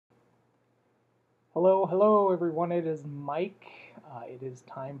Hello, hello everyone. It is Mike. It is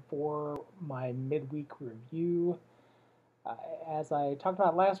time for my midweek review. Uh, as I talked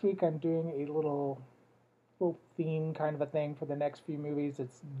about last week, I'm doing a little theme kind of a thing for the next few movies.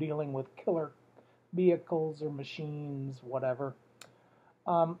 It's dealing with killer vehicles or machines, whatever.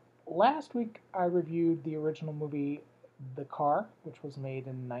 Um, Last week I reviewed the original movie The Car, which was made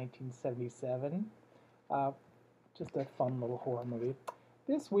in 1977. Uh, just a fun little horror movie.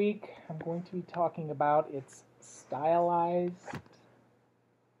 This week, I'm going to be talking about its stylized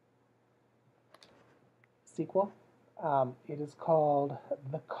sequel. It is called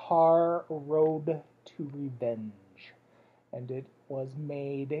The Car Road to Revenge, and it was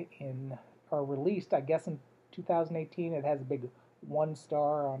made in, or released, I guess, in 2018. It has a big 1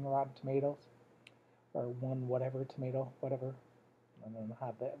 star on Rotten Tomatoes, or one whatever tomato, whatever. I don't know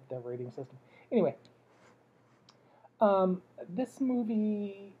how the rating system. Anyway, this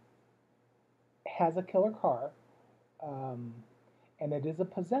movie has a killer car, um, and it is a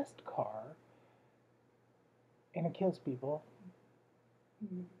possessed car, and it kills people.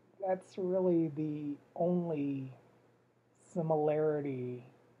 That's really the only similarity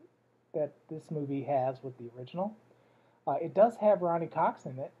that this movie has with the original. It does have Ronnie Cox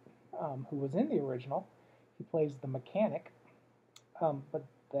in it, who was in the original. He plays the mechanic, but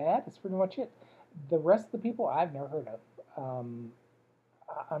that is pretty much it. The rest of the people I've never heard of.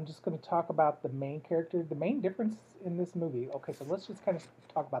 I'm just going to talk about the main character. The main difference in this movie. Okay, so let's just kind of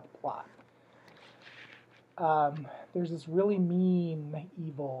talk about the plot. There's this really mean,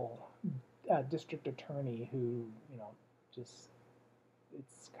 evil district attorney who, just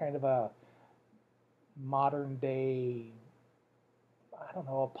it's kind of a modern day, I don't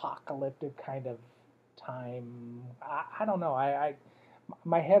know, apocalyptic kind of time. I don't know.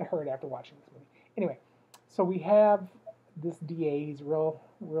 My head hurt after watching this movie. Anyway, so we have this DA. He's real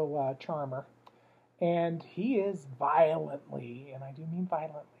charmer, and he is violently, and I do mean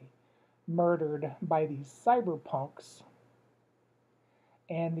violently, murdered by these cyberpunks.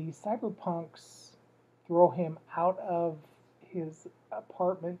 And these cyberpunks throw him out of his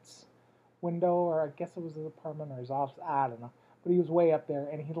apartment's window, or I guess it was his apartment or his office, I don't know. But he was way up there,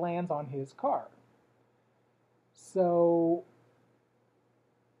 and he lands on his car. So,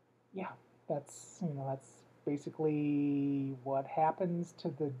 yeah, that's basically what happens to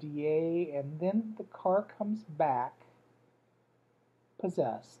the DA, and then the car comes back,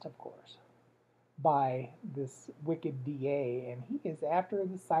 possessed, of course, by this wicked DA, and he is after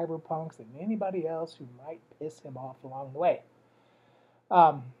the cyberpunks and anybody else who might piss him off along the way.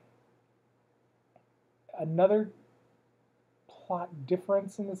 Um, Another plot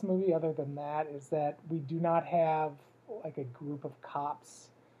difference in this movie, other than that, is that we do not have like a group of cops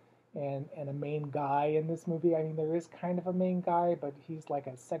and a main guy in this movie. I mean, there is kind of a main guy, but he's like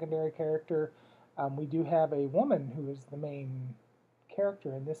a secondary character. We do have a woman who is the main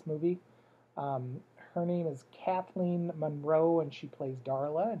character in this movie. Um, Her name is Kathleen Monroe, and she plays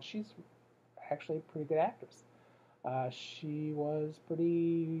Darla, and she's actually a pretty good actress. She was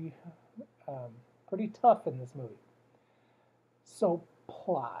pretty tough in this movie. So,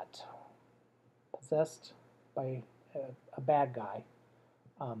 plot: possessed by a bad guy.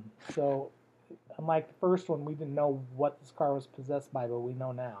 So, unlike the first one, we didn't know what this car was possessed by, but we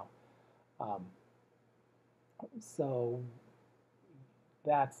know now. Um, so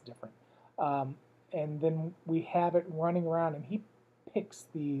that's different. Um, and then we have it running around, and he picks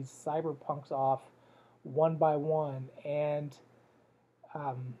these cyberpunks off one by one, and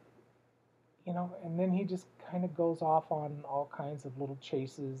um, and then he just kind of goes off on all kinds of little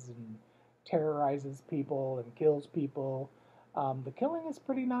chases and terrorizes people and kills people. The killing is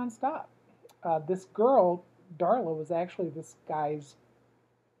pretty nonstop. This girl, Darla, was actually this guy's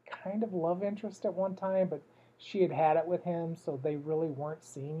kind of love interest at one time, but she had it with him, so they really weren't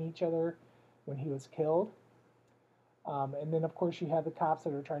seeing each other when he was killed. And then, of course, you have the cops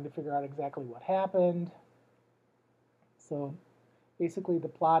that are trying to figure out exactly what happened. So basically, the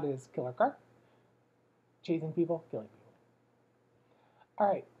plot is killer car, chasing people, killing people. All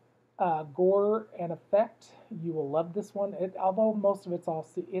right. Gore and effect. You will love this one. Although most of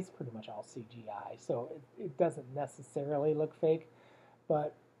it's pretty much all CGI, so it doesn't necessarily look fake.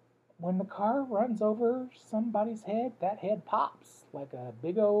 But when the car runs over somebody's head, that head pops like a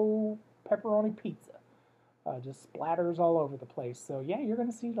big old pepperoni pizza. Just splatters all over the place. So yeah, you're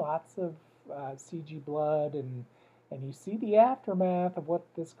going to see lots of CG blood, and you see the aftermath of what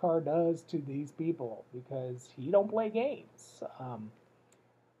this car does to these people, because he don't play games.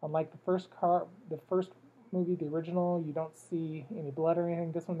 Unlike the first movie, the original, you don't see any blood or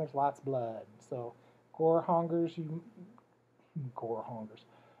anything. This one, there's lots of blood. So gore hongers,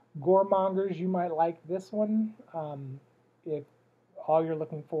 Goremongers, you might like this one if all you're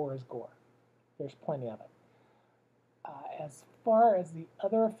looking for is gore. There's plenty of it. As far as the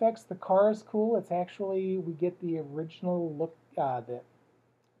other effects, the car is cool. It's actually, we get the original look, the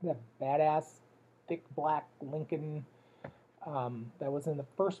badass, thick black Lincoln that was in the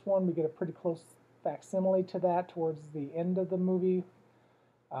first one. We get a pretty close facsimile to that towards the end of the movie.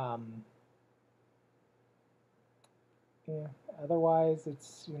 Um, yeah, otherwise,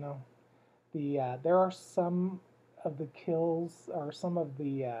 it's, there are some of the kills or some of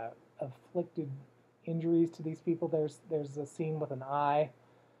the afflicted injuries to these people. There's a scene with an eye.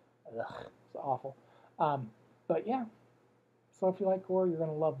 Ugh, it's awful. Um, but yeah, so if you like gore, you're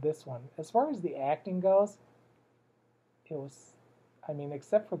gonna love this one. As far as the acting goes, it was, I mean,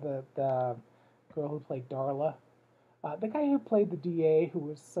 except for the girl who played Darla, the guy who played the DA, who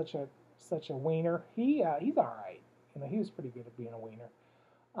was such a wiener, he's all right. He was pretty good at being a wiener.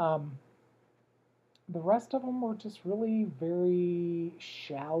 Um, the rest of them were just really very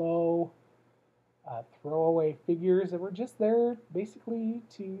shallow, throwaway figures that were just there basically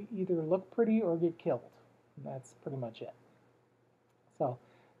to either look pretty or get killed. And that's pretty much it. So,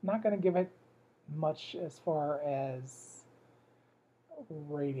 not going to give it much as far as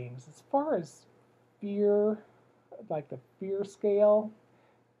ratings. As far as fear, like the fear scale,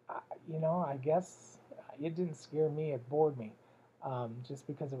 I guess it didn't scare me. It bored me, just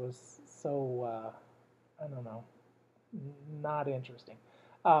because it was so, I don't know, not interesting.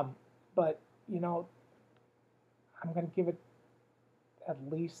 But I'm going to give it at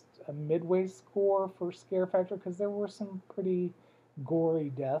least a midway score for scare factor because there were some pretty gory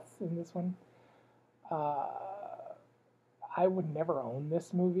deaths in this one. Uh, I would never own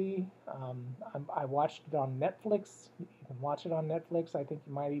this movie. I watched it on Netflix. You can watch it on Netflix. I think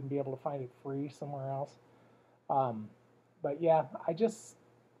you might even be able to find it free somewhere else. Um, but yeah, I just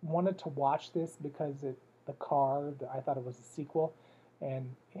wanted to watch this because the car, I thought it was a sequel,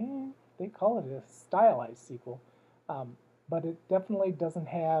 and they call it a stylized sequel. Um, but it definitely doesn't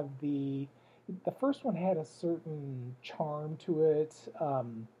have the first one had a certain charm to it.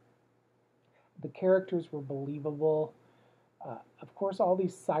 The characters were believable. Of course, all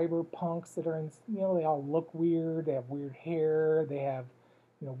these cyberpunks that are in, they all look weird. They have weird hair. They have,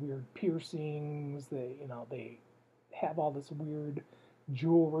 weird piercings. They have all this weird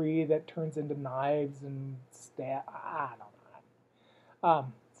jewelry that turns into knives and stab. I don't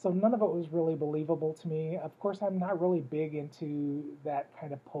know. So none of it was really believable to me. Of course, I'm not really big into that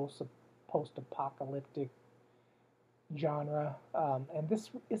kind of post-apocalyptic genre. And this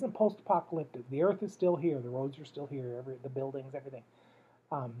isn't post-apocalyptic. The Earth is still here. The roads are still here. The buildings, everything.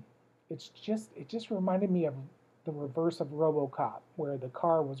 Um, it just reminded me of the reverse of RoboCop, where the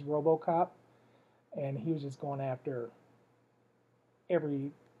car was RoboCop, and he was just going after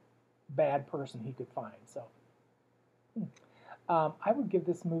every bad person he could find. So I would give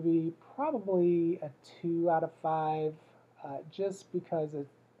this movie probably a 2 out of 5, just because it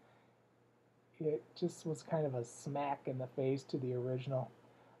just was kind of a smack in the face to the original.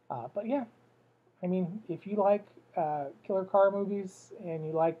 But yeah, I mean, if you like killer car movies and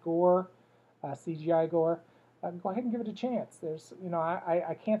you like gore, CGI gore, go ahead and give it a chance.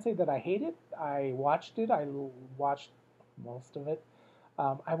 I can't say that I hate it. I watched it. I watched most of it.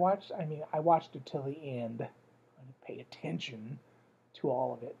 I watched it till the end. I didn't pay attention to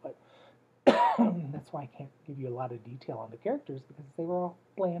all of it, but that's why I can't give you a lot of detail on the characters because they were all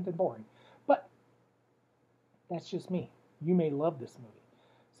bland and boring. But that's just me. You may love this movie.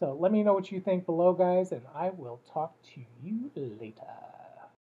 So let me know what you think below, guys, and I will talk to you later.